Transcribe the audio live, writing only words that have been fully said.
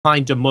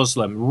behind a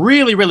Muslim.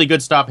 Really, really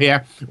good stop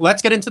here.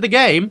 Let's get into the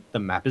game. The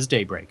map is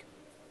Daybreak.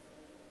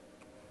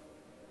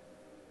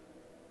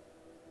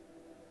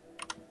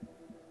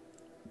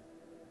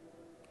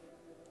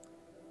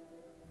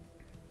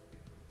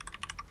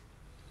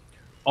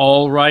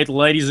 All right,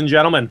 ladies and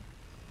gentlemen,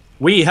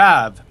 we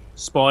have,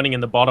 spawning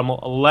in the bottom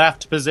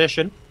left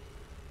position,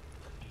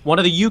 one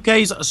of the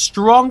UK's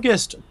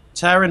strongest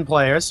Terran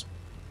players.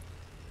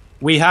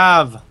 We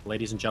have,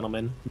 ladies and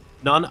gentlemen,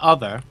 none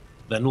other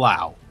than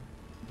Lau.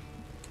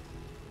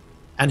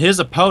 And his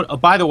opponent, oh,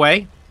 by the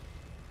way,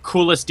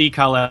 coolest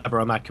decal ever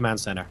on that command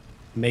center.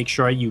 Make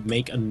sure you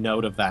make a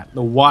note of that.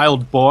 The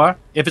Wild Boar,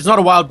 if it's not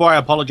a Wild Boar, I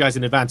apologize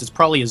in advance. It's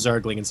probably a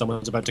Zergling and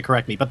someone's about to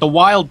correct me. But the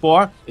Wild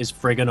Boar is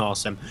friggin'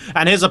 awesome.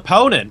 And his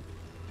opponent,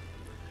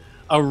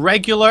 a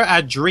regular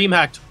at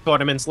DreamHack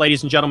tournaments,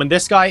 ladies and gentlemen.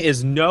 This guy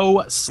is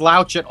no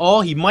slouch at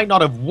all. He might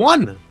not have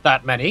won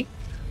that many,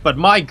 but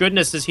my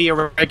goodness, is he a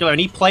regular, and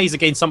he plays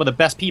against some of the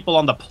best people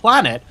on the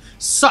planet.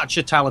 Such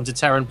a talented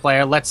Terran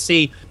player. Let's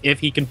see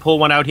if he can pull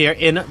one out here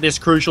in this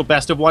crucial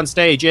best of one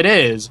stage. It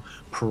is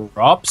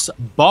Props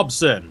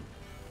Bobson.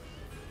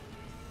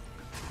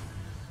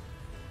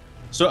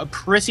 So a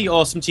pretty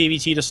awesome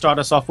TVT to start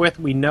us off with.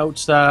 We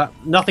note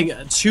nothing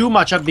too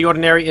much out of the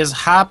ordinary is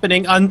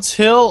happening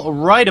until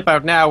right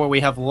about now, where we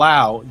have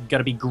Lau going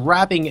to be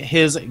grabbing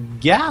his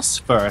gas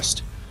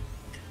first.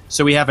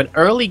 So we have an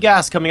early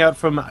gas coming out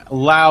from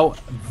Lau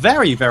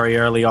very, very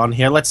early on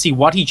here. Let's see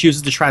what he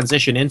chooses to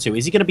transition into.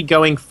 Is he going to be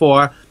going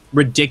for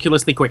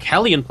ridiculously quick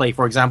Hellion play,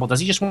 for example? Does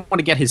he just want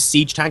to get his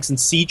siege tanks in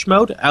siege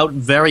mode out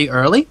very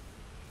early?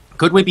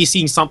 Could we be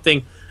seeing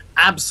something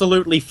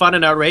absolutely fun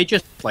and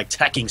outrageous, like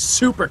teching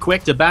super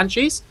quick to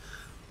Banshees?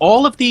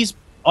 All of these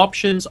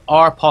options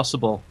are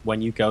possible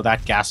when you go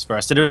that gas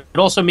first. And it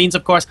also means,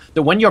 of course,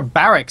 that when your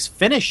barracks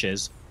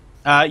finishes,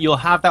 you'll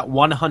have that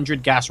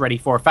 100 gas ready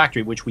for a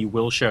factory, which we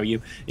will show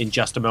you in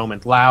just a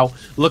moment. Lau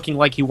looking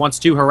like he wants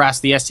to harass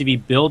the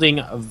SCV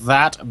building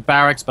that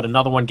barracks, but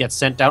another one gets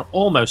sent down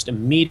almost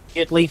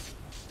immediately.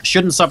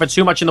 Shouldn't suffer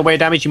too much in the way of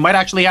damage. You might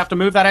actually have to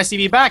move that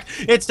SCV back.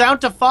 It's down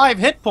to 5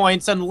 hit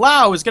points, and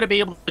Lau is going to be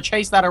able to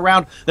chase that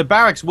around. The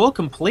barracks will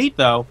complete,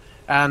 though.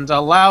 And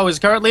Lau is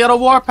currently on a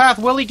warpath.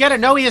 Will he get it?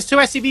 No, he has 2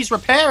 SCVs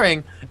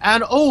repairing.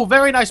 And, oh,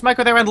 very nice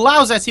micro there. And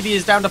Lau's SCV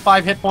is down to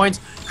 5 hit points.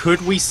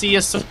 Could we see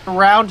a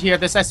surround here?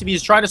 This SCV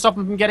is trying to stop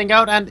him from getting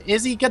out. And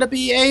is he going to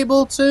be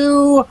able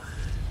to?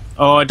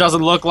 Oh, it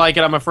doesn't look like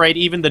it, I'm afraid.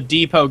 Even the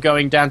depot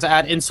going down to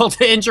add insult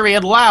to injury.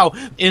 And Lau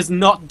is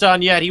not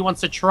done yet. He wants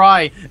to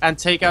try and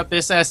take out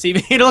this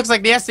SCV. It looks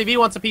like the SCV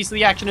wants a piece of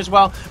the action as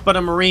well. But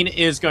a Marine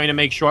is going to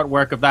make short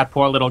work of that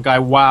poor little guy.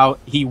 Wow,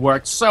 he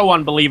worked so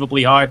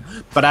unbelievably hard.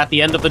 But at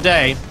the end of the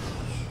day,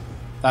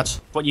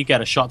 that's what you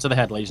get, a shot to the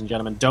head, ladies and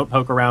gentlemen. Don't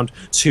poke around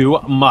too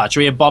much.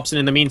 We have Bobson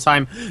in the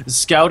meantime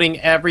scouting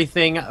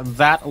everything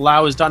that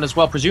Lau has done as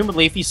well.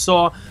 Presumably, if he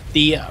saw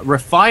the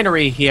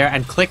refinery here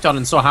and clicked on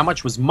and saw how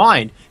much was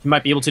mined, he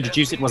might be able to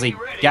deduce it was a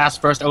gas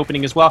first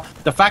opening as well.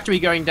 The factory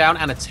going down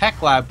and a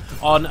tech lab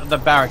on the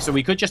barracks. So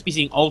we could just be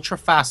seeing ultra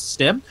fast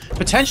stim,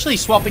 potentially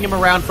swapping him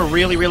around for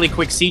really, really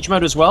quick siege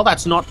mode as well.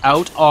 That's not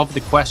out of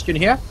the question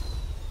here.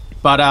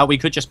 But we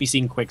could just be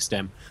seeing quick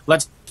stim.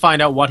 Let's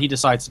find out what he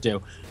decides to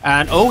do.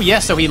 And, oh,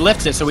 yes, so he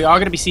lifts it. So we are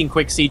going to be seeing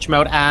quick siege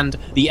mode. And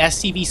the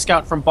SCV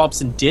scout from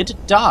Bobson did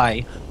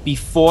die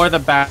before the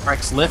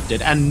barracks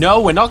lifted. And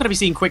no, we're not going to be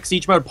seeing quick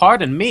siege mode.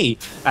 Pardon me.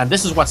 And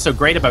this is what's so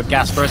great about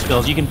gas first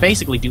builds. You can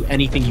basically do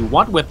anything you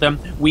want with them.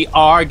 We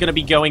are going to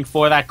be going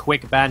for that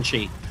quick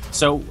Banshee.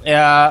 So,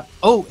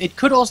 oh, it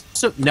could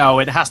also... No,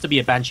 it has to be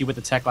a Banshee with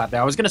the Tech Lab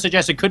there. I was going to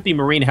suggest it could be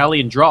Marine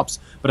Hellion drops,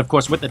 but of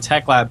course with the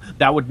Tech Lab,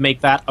 that would make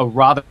that a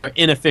rather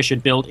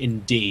inefficient build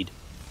indeed.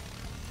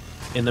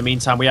 In the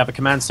meantime, we have a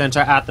command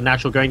center at the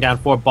natural going down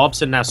for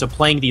Bobson now, so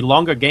playing the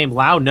longer game.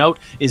 Lau, note,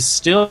 is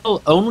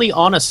still only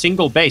on a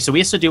single base, so he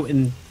has to do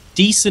a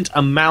decent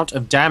amount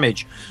of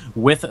damage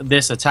with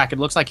this attack. It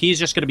looks like he's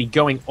just going to be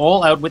going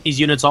all out with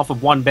these units off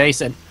of one base,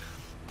 and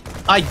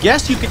I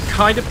guess you could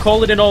kind of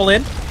call it an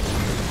all-in.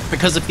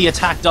 Because if the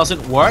attack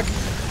doesn't work,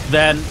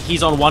 then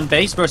he's on one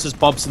base versus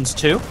Bobson's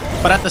 2.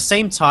 But at the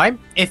same time,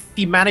 if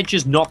he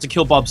manages not to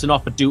kill Bobson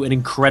off but do an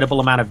incredible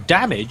amount of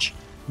damage,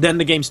 then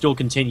the game still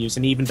continues.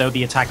 And even though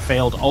the attack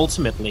failed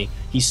ultimately,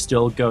 he's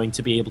still going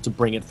to be able to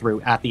bring it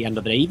through at the end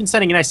of the day. Even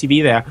sending an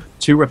SCV there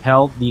to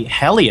repel the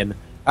Hellion,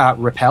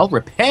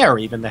 repair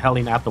even the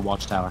Hellion at the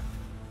Watchtower.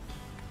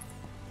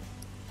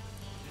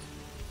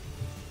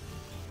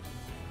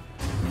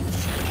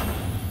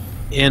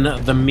 In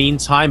the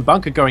meantime,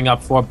 bunker going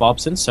up for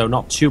Bobson, so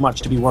not too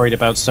much to be worried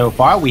about so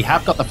far. We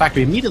have got the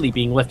factory immediately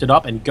being lifted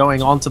up and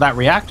going onto that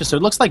reactor, so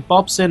it looks like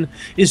Bobson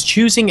is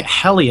choosing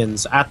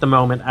Hellions at the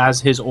moment as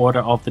his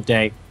order of the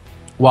day,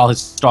 while his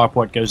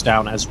starport goes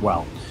down as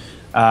well.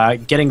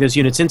 Getting those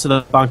units into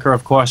the bunker,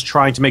 of course,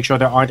 trying to make sure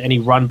there aren't any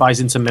run-bys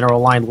into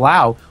mineral line.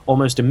 Lau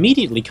almost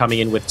immediately coming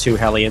in with 2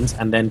 Hellions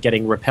and then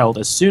getting repelled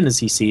as soon as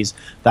he sees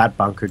that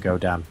bunker go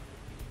down.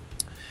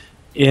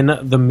 In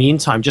the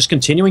meantime, just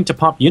continuing to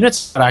pump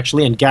units,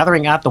 actually, and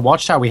gathering at the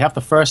watchtower. We have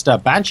the first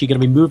Banshee going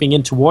to be moving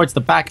in towards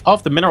the back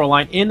of the mineral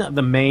line in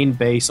the main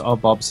base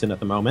of Bobson at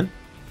the moment.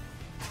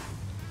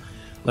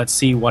 Let's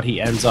see what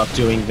he ends up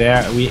doing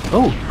there.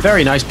 Oh,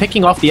 very nice.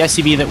 Picking off the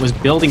SCV that was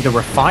building the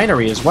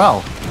refinery as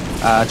well.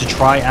 To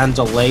try and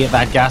delay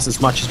that gas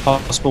as much as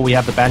possible. We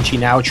have the Banshee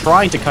now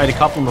trying to kite a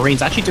couple of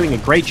Marines, actually doing a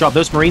great job.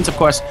 Those Marines, of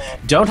course,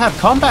 don't have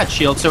combat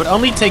shields, so it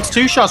only takes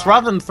 2 shots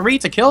rather than 3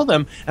 to kill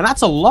them. And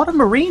that's a lot of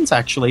Marines,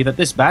 actually, that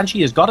this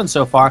Banshee has gotten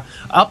so far,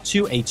 up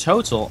to a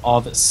total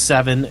of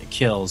 7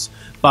 kills.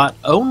 But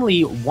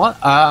only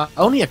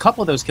a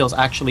couple of those kills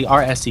actually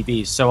are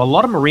SCVs, so a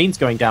lot of Marines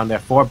going down there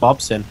for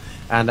Bobson.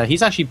 And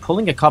he's actually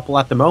pulling a couple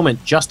at the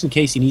moment just in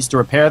case he needs to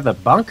repair the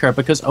bunker,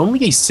 because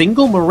only a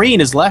single Marine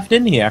is left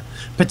in here.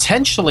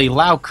 Potentially,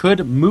 Lau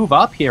could move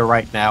up here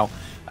right now.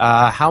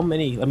 How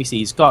many? Let me see.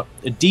 He's got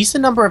a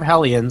decent number of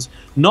Hellions,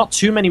 not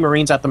too many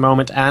Marines at the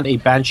moment, and a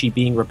Banshee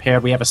being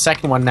repaired. We have a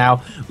second one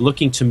now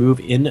looking to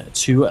move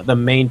into the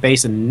main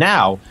base. And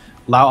now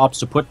Lau opts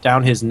to put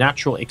down his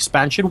natural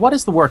expansion. What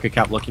is the worker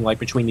count looking like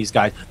between these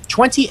guys?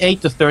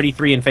 28 to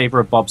 33 in favor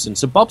of Bobson.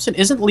 So Bobson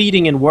isn't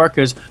leading in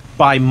workers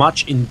by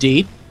much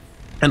indeed.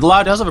 And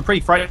Lau does have a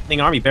pretty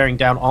frightening army bearing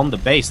down on the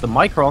base. The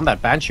micro on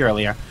that Banshee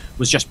earlier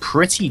was just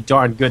pretty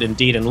darn good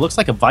indeed. And it looks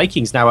like a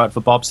Viking's now out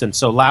for Bobson.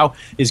 So Lau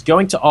is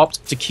going to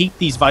opt to keep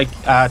these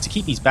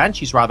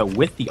Banshees rather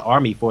with the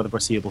army for the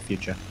foreseeable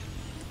future.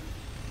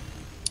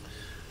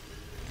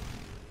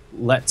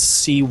 Let's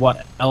see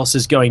what else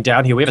is going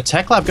down here. We have a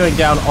tech lab going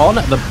down on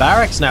the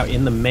barracks now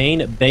in the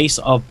main base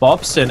of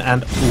Bobson.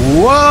 And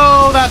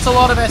whoa, that's a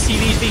lot of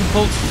SCVs being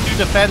pulled to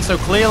defend. So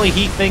clearly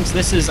he thinks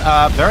this is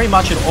very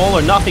much an all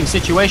or nothing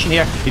situation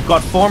here. We've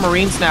got 4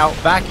 Marines now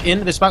back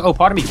in this back. Oh,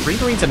 pardon me, 3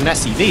 Marines and an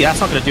SCV.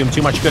 That's not going to do him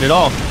too much good at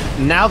all.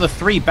 Now the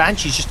 3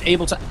 Banshees just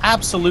able to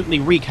absolutely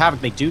wreak havoc.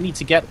 They do need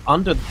to get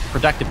under the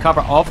protective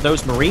cover of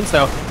those Marines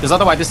though, because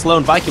otherwise this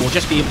lone Viking will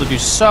just be able to do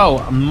so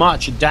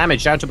much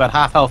damage, down to about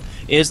half health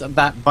is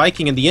that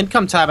Viking. And the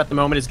income tab at the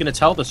moment is going to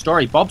tell the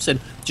story. Bobson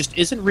just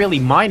isn't really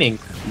mining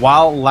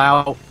while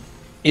Lau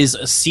is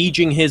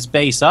sieging his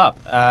base up.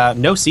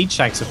 No siege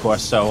tanks, of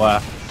course,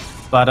 so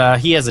but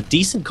he has a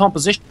decent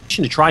composition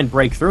to try and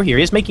break through here.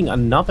 He is making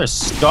another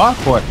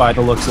starport by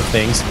the looks of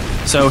things.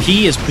 So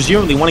he is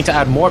presumably wanting to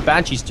add more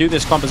Banshees to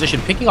this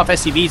composition, picking off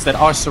SCVs that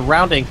are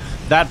surrounding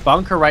that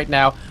bunker right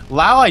now.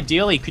 Lau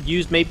ideally could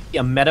use maybe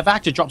a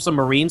medevac to drop some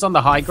Marines on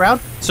the high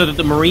ground so that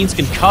the Marines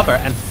can cover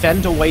and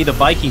fend away the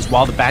Vikings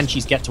while the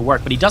Banshees get to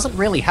work. But he doesn't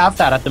really have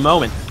that at the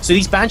moment. So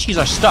these Banshees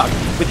are stuck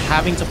with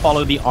having to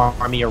follow the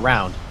army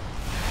around.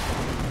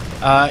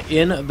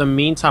 In the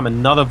meantime,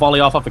 another volley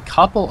off of a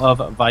couple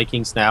of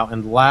Vikings now,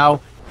 and Lau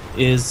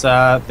is,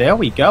 there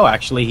we go,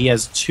 actually. He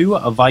has 2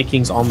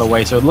 Vikings on the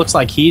way, so it looks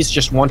like he's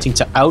just wanting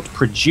to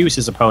outproduce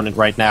his opponent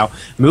right now.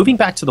 Moving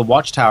back to the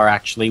watchtower,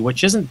 actually,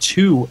 which isn't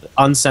too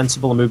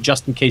unsensible a move,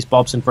 just in case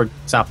Bobson, for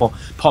example,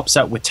 pops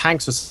out with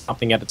tanks or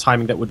something at a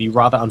timing that would be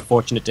rather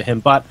unfortunate to him,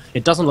 but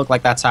it doesn't look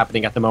like that's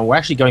happening at the moment. We're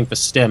actually going for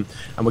Stim,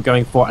 and we're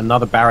going for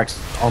another barracks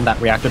on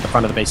that reactor at the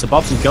front of the base. So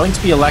Bobson's going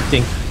to be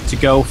electing to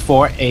go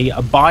for a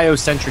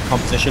biocentric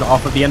composition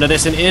off of the end of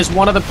this, and is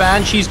one of the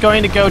Banshees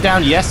going to go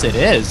down? Yes, it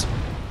is.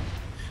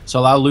 So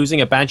Lau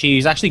losing a Banshee.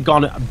 He's actually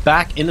gone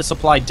back in the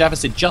supply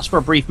deficit just for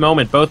a brief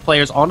moment. Both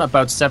players on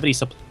about 70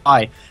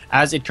 supply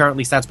as it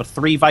currently stands, but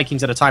 3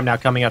 Vikings at a time now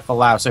coming out for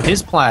Lau. So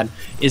his plan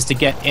is to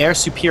get air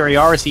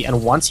superiority,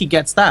 and once he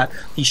gets that,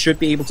 he should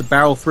be able to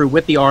barrel through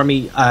with the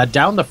army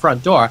down the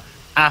front door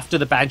after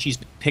the Banshees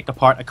pick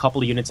apart a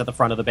couple of units at the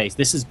front of the base.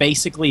 This is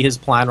basically his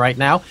plan right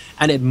now,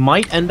 and it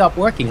might end up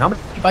working. How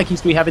many Vikings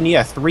do we have in the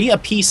air? 3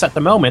 apiece at the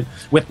moment,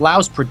 with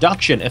Lau's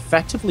production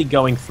effectively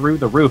going through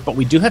the roof, but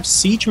we do have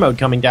siege mode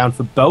coming down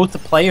for both the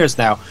players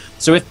now.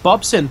 So if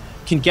Bobson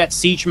can get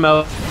siege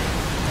mode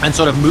and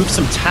sort of move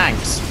some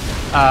tanks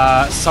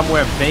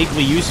somewhere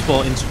vaguely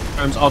useful in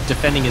terms of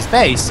defending his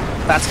base,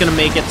 that's going to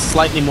make it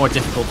slightly more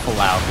difficult for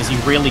Lau, because he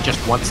really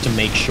just wants to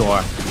make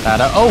sure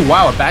that, oh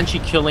wow, a Banshee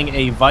killing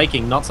a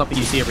Viking, not something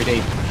you see every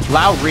day.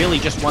 Lau really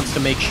just wants to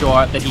make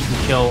sure that he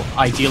can kill,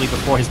 ideally,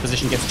 before his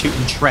position gets too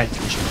entrenched,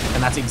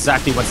 and that's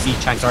exactly what siege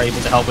tanks are able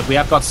to help with. We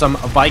have got some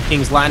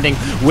Vikings landing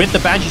with the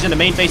Banshees in the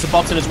main base of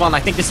Bobson as well, and I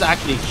think this is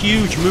actually a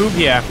huge move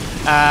here,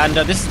 and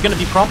this is going to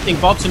be prompting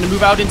Bobson to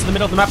move out into the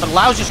middle of the map, but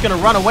Lau's just going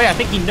to run away. I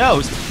think he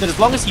knows that as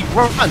long as he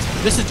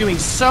runs, this is doing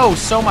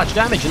so much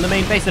damage in the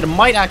main base that it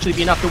might actually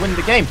be enough to win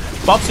the game.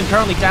 Bobson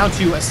currently down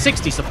to a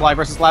 60 supply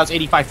versus Lau's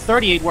 85.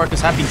 38 workers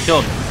have been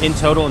killed in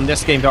total in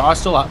this game. There are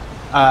still,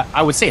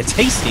 I would say, a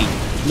tasty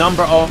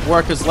number of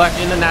workers left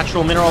in the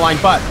natural mineral line,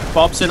 but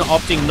Bobson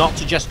opting not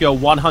to just go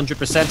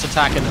 100%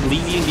 attack and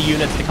leaving the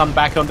units to come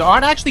back home. There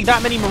aren't actually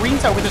that many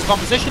Marines out with this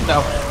composition,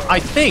 though. I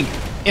think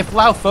if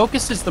Lau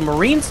focuses the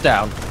Marines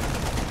down,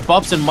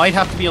 Bobson might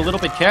have to be a little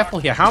bit careful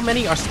here. How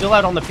many are still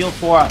out on the field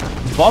for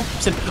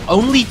Bobson.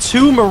 Only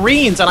 2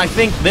 Marines, and I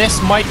think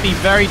this might be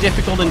very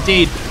difficult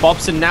indeed.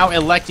 Bobson now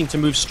electing to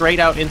move straight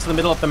out into the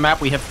middle of the map.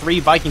 We have 3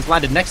 Vikings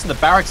landed next to the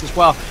barracks as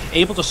well,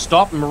 able to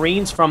stop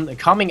Marines from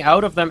coming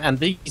out of them, and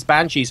these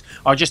Banshees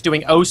are just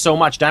doing oh so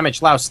much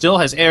damage. Lao still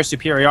has air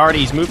superiority.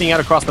 He's moving out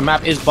across the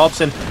map, is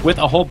Bobson, with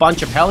a whole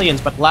bunch of Hellions,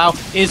 but Lao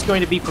is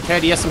going to be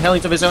prepared. He has some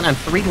Hellions of his own and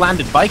 3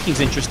 landed Vikings,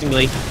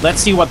 interestingly.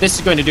 Let's see what this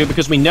is going to do,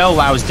 because we know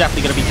Lao is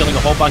definitely going to be killing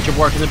a whole bunch of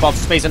workers in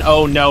Bobson's space, and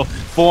oh no,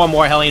 4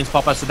 more Hellions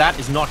pop up, so that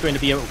is not going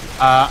to be a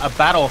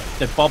battle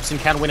that Bobson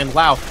can win. And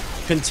Lao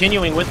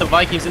continuing with the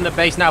Vikings in the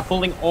base now,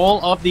 pulling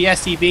all of the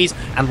SCVs,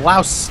 and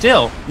Lao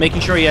still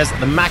making sure he has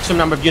the maximum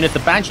number of units.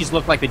 The Banshees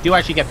look like they do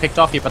actually get picked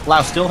off here, but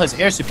Lao still has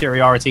air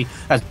superiority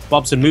as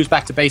Bobson moves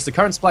back to base. The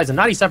current supplies are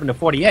 97 to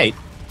 48.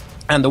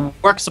 And the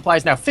work supply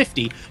is now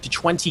 50 to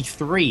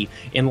 23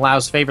 in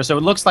Lao's favor. So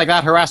it looks like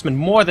that harassment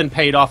more than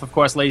paid off, of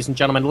course, ladies and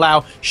gentlemen.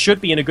 Lao should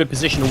be in a good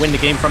position to win the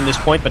game from this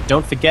point, but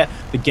don't forget,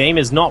 the game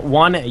is not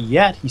won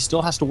yet. He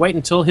still has to wait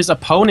until his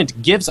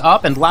opponent gives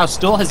up, and Lao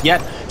still has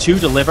yet to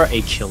deliver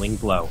a killing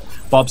blow.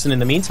 Bobson, in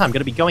the meantime, going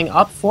to be going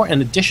up for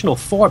an additional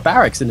 4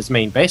 barracks in his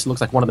main base. It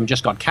looks like one of them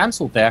just got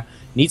cancelled there.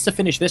 Needs to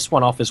finish this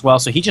one off as well,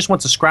 so he just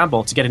wants to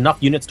scramble to get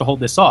enough units to hold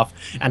this off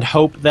and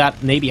hope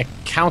that maybe a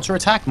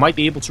counterattack might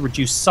be able to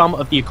reduce some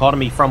of the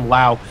economy from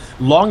Lao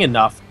long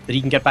enough that he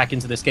can get back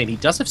into this game. He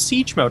does have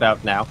siege mode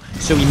out now,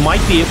 so he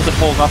might be able to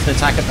hold off an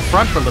attack at the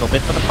front for a little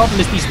bit, but the problem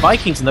is these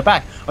Vikings in the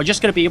back are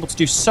just going to be able to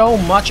do so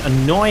much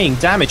annoying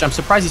damage. I'm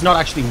surprised he's not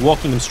actually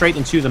walking them straight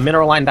into the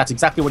mineral line. That's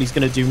exactly what he's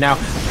going to do now.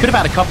 Could have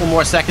had a couple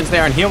more seconds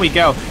there, and here we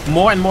go.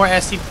 More and more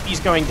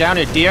SCVs going down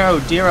here. Dear, oh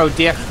dear, oh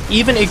dear.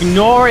 Even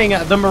ignoring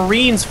the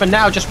Marines for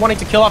now, just wanting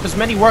to kill off as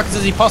many workers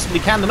as he possibly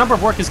can. The number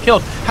of workers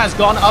killed has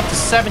gone up to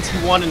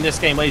 71 in this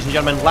game, ladies and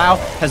gentlemen. Lao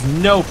has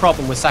no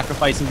problem with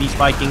sacrificing these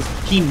Vikings.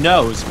 He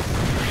knows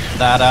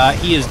that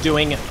he is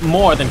doing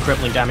more than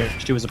crippling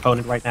damage to his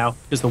opponent right now,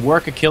 because the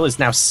worker kill is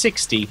now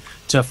 60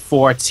 to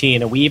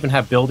 14, and we even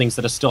have buildings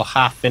that are still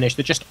half finished.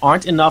 There just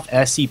aren't enough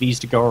SCVs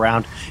to go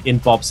around in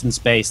Bobson's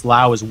base.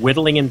 Lao is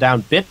whittling him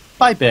down bit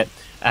by bit,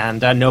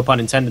 and no pun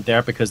intended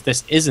there, because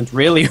this isn't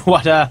really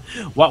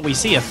what we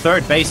see. A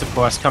 3rd base, of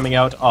course, coming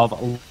out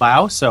of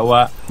Lao,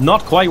 so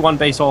not quite 1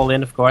 base all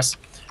in, of course,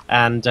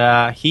 and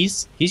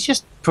he's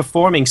just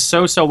performing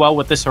so well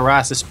with this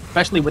harass,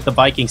 especially with the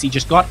Vikings. He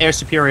just got air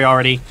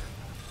superiority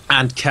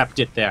and kept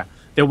it there.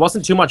 There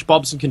wasn't too much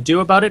Bobson can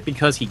do about it,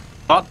 because he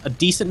got a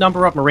decent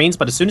number of Marines,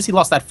 but as soon as he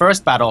lost that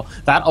first battle,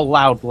 that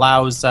allowed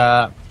Lao's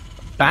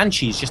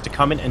Banshees just to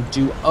come in and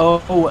do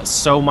oh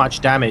so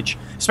much damage,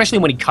 especially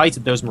when he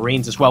kited those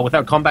Marines as well.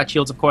 Without combat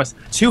shields, of course,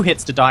 2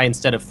 hits to die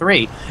instead of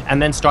 3,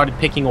 and then started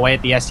picking away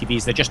at the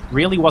SCVs. There just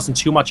really wasn't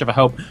too much of a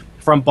hope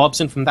from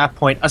Bobson from that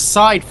point,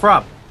 aside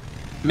from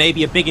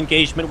maybe a big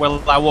engagement where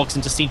Lao walks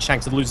into siege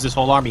tanks and loses his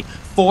whole army,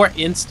 for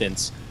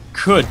instance,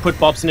 could put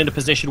Bobson in a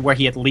position where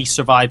he at least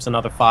survives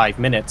another 5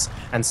 minutes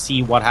and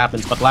see what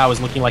happens. But Lao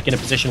is looking like in a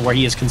position where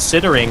he is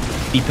considering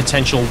the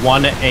potential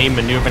 1A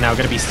maneuver now,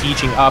 going to be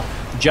sieging up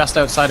just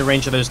outside of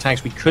range of those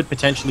tanks. We could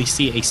potentially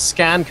see a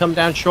scan come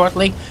down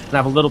shortly and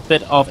have a little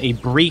bit of a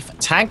brief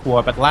tank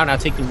war, but Lao now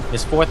taking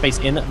his 4th base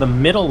in the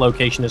middle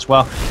location as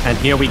well. And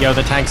here we go,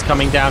 the tanks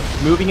coming down,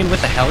 moving in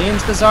with the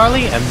Hellions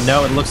bizarrely, and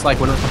no, it looks like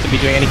we're not going to be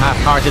doing any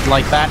half-hearted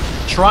like that.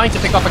 Trying to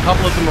pick off a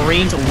couple of the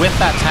Marines with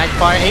that tank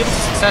fire, able to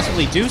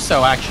successfully do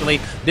so,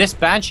 actually. This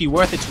Banshee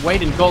worth its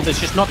weight in gold. There's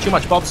just not too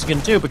much Bobson can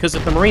do, because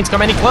if the Marines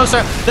come any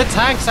closer, the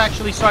tanks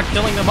actually start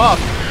killing them off.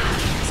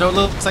 So it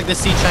looks like this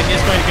siege tank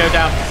is going to go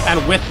down,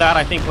 and with that,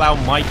 I think Lao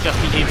might just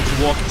be able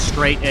to walk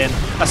straight in.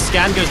 A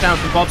scan goes down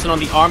from Bobson on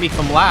the army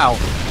from Lao,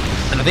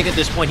 and I think at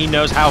this point he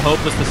knows how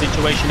hopeless the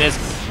situation is.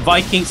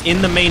 Vikings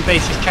in the main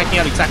base just checking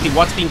out exactly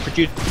what's being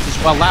produced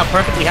as well. Lao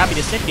perfectly happy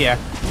to sit here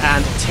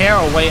and tear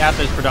away at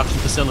those production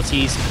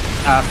facilities.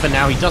 For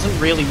now, he doesn't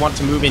really want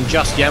to move in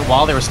just yet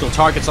while there are still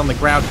targets on the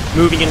ground.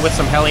 Moving in with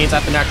some Hellions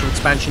at the natural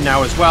expansion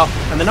now as well.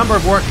 And the number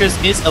of workers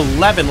is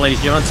 11, ladies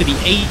and gentlemen, to the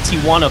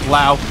 81 of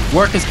Lao.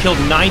 Workers killed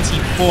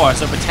 94,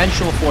 so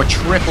potential for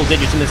triple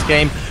digits in this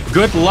game.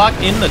 Good luck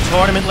in the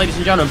tournament, ladies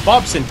and gentlemen.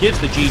 Bobson gives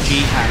the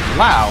GG, and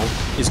Lao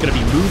is going to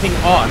be moving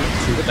on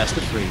to the best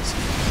of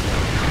 3s.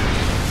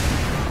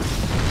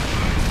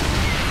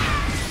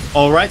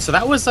 All right, so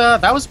that was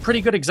a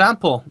pretty good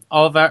example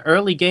of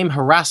early game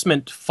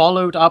harassment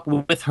followed up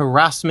with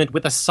harassment,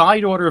 with a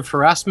side order of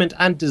harassment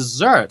and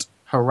desert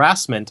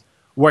harassment,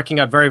 working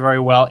out very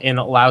well in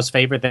Lao's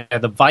favor there.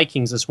 The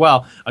Vikings as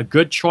well, a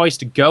good choice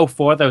to go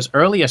for those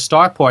earlier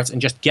starports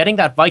and just getting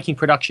that Viking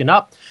production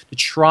up to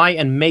try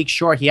and make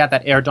sure he had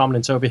that air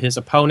dominance over his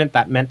opponent.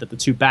 That meant that the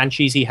 2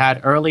 Banshees he had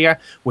earlier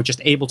were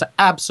just able to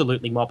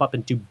absolutely mop up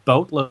and do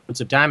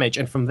boatloads of damage.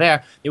 And from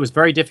there, it was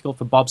very difficult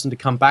for Bobson to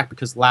come back,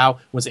 because Lao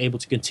was able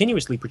to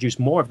continuously produce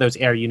more of those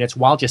air units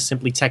while just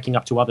simply teching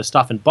up to other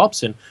stuff. And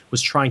Bobson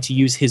was trying to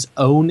use his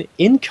own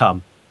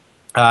income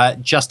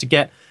just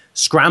to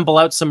scramble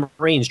out some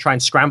Marines, try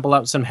and scramble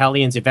out some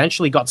Hellions.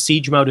 Eventually got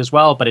siege mode as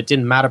well, but it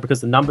didn't matter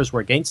because the numbers were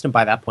against him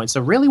by that point. So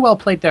really well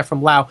played there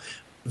from Lao.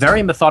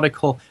 very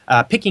methodical,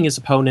 picking his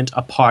opponent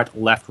apart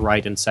left,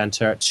 right, and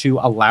center to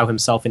allow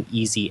himself an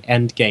easy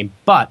end game.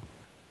 But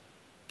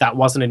that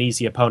wasn't an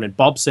easy opponent.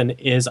 Bobson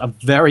is a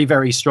very,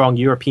 very strong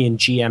European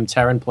GM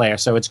Terran player,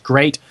 so it's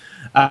great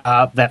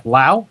that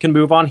Lau can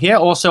move on here.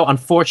 Also,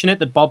 unfortunate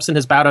that Bobson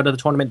has bowed out of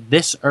the tournament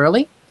this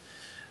early.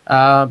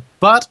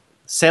 But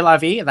c'est la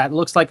vie. That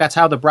looks like that's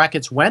how the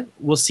brackets went.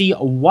 We'll see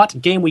what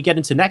game we get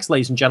into next,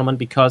 ladies and gentlemen,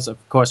 because, of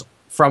course,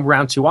 from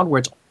round 2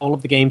 onwards, all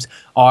of the games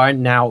are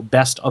now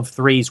best of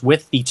 3s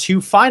with the 2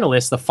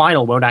 finalists. The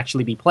final won't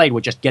actually be played.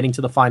 We're just getting to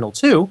the final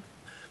 2,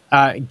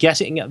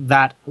 getting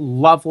that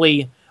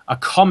lovely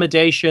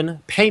accommodation,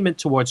 payment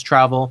towards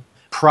travel,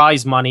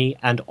 prize money,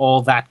 and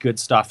all that good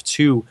stuff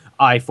to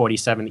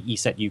I-47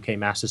 ESET UK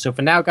Masters. So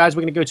for now, guys,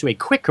 we're going to go to a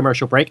quick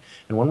commercial break,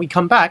 and when we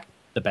come back,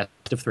 the best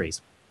of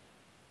 3s.